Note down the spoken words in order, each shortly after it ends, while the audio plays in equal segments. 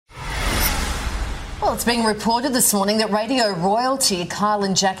Well, it's being reported this morning that radio royalty Kyle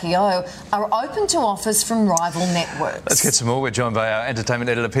and Jackie O are open to offers from rival networks. Let's get some more. We're joined by our entertainment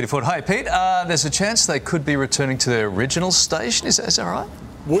editor, Peter Ford. Hi, Pete. There's a chance they could be returning to their original station. Is that right?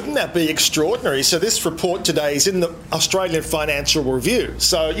 Wouldn't that be extraordinary? So this report today is in the Australian Financial Review.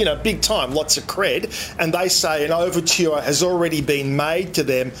 So, big time, lots of cred. And they say an overture has already been made to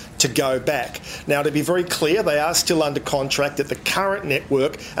them to go back. Now, to be very clear, they are still under contract at the current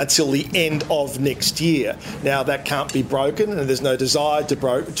network until the end of next year. Now, that can't be broken, and there's no desire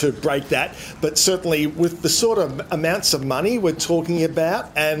to break that. But certainly with the sort of amounts of money we're talking about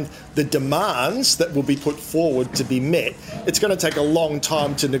and the demands that will be put forward to be met, it's going to take a long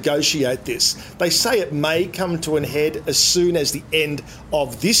time to negotiate this. They say it may come to an head as soon as the end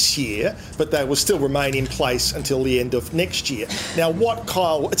of this year, but they will still remain in place until the end of next year. Now,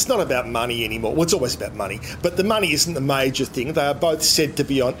 it's not about money anymore. Well, it's always about money, but the money isn't the major thing. They are both said to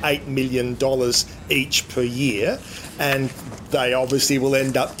be on $8 million each per year, and they obviously will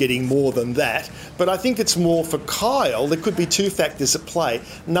end up getting more than that. But I think it's more for Kyle. There could be two factors at play.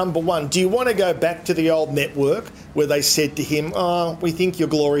 Number one, do you want to go back to the old network where they said to him, we think your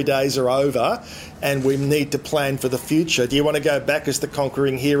glory days are over and we need to plan for the future? Do you want to go back as the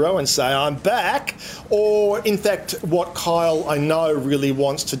conquering hero and say, I'm back? Or, in fact, what Kyle, I know, really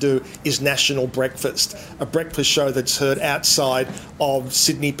wants to do is National Breakfast, a breakfast show that's heard outside of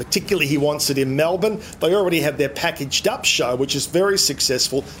Sydney. Particularly, he wants it in Melbourne. They already have their packaged up show, which is very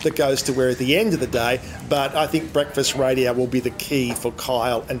successful, that goes to where at the end of the day. But I think breakfast radio will be the key for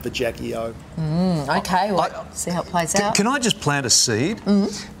Kyle and for Jackie O. OK, well, see how it plays out. Can I just plant a seed?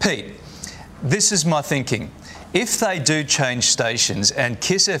 Pete, this is my thinking. If they do change stations and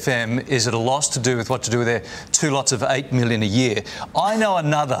Kiss FM is at a loss to do with what to do with their 2 lots of $8 million a year, I know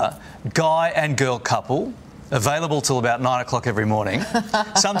another guy and girl couple available till about 9 o'clock every morning.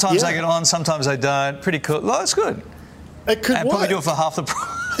 Sometimes they get on, sometimes they don't. Pretty cool. Well, that's good. It could and work. Probably do it for half the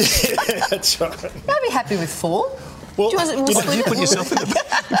price. Yeah, that's right. I'd be happy with 4. Well, you put yourself into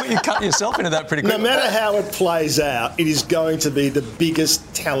that pretty quickly. No matter how it plays out, it is going to be the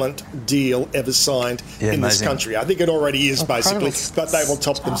biggest talent deal ever signed in this country. I think it already is, basically, but they will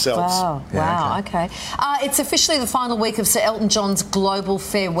top themselves. Wow, okay. It's officially the final week of Sir Elton John's global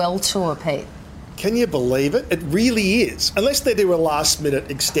farewell tour, Pete. Can you believe it? It really is. Unless they do a last-minute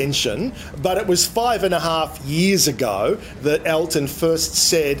extension. But it was 5.5 years ago that Elton first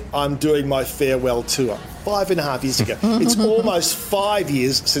said, I'm doing my farewell tour. 5.5 years ago. It's almost 5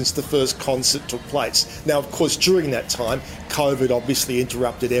 years since the first concert took place. Now, of course, during that time, COVID obviously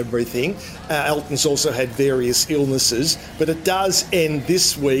interrupted everything. Elton's also had various illnesses, but it does end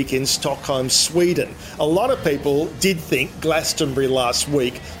this week in Stockholm, Sweden. A lot of people did think Glastonbury last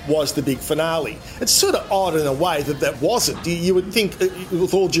week was the big finale. It's sort of odd in a way that wasn't. You would think,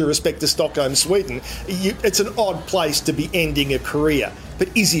 with all due respect to Stockholm, Sweden, it's an odd place to be ending a career.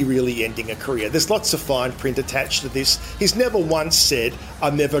 But is he really ending a career? There's lots of fine print attached to this. He's never once said,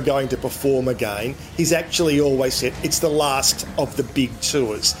 I'm never going to perform again. He's actually always said it's the last of the big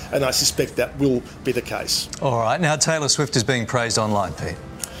tours. And I suspect that will be the case. All right. Now, Taylor Swift is being praised online, Pete.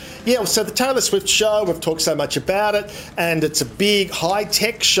 Yeah, so the Taylor Swift show, we've talked so much about it, and it's a big,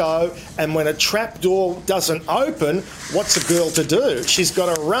 high-tech show, and when a trapdoor doesn't open, what's a girl to do? She's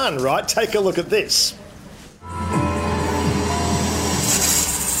got to run, right? Take a look at this.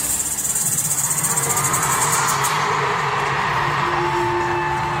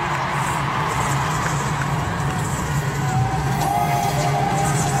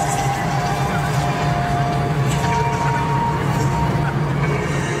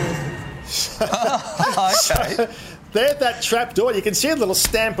 Okay. There's that trap door. You can see a little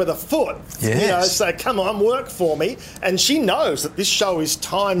stamp with a foot. Yes. Say, come on, work for me. And she knows that this show is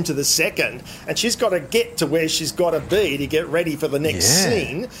timed to the second, and she's got to get to where she's got to be to get ready for the next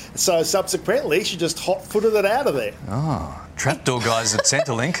scene. So subsequently, she just hot-footed it out of there. Oh, trapdoor guys at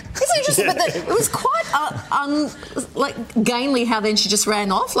Centrelink. It's interesting, but it was quite gainly how then she just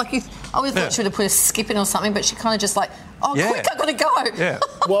ran off. I always thought she would have put a skip in or something, but she kind of just quick, I've got to go. Yeah.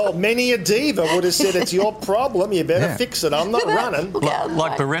 Well, many a diva would have said, it's your problem, you better fix it. I'm not running.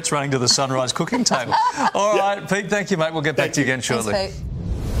 Like Barrett's running to the sunrise cooking table. All right, Pete, thank you, mate. We'll get back to you again shortly. Thanks, Pete.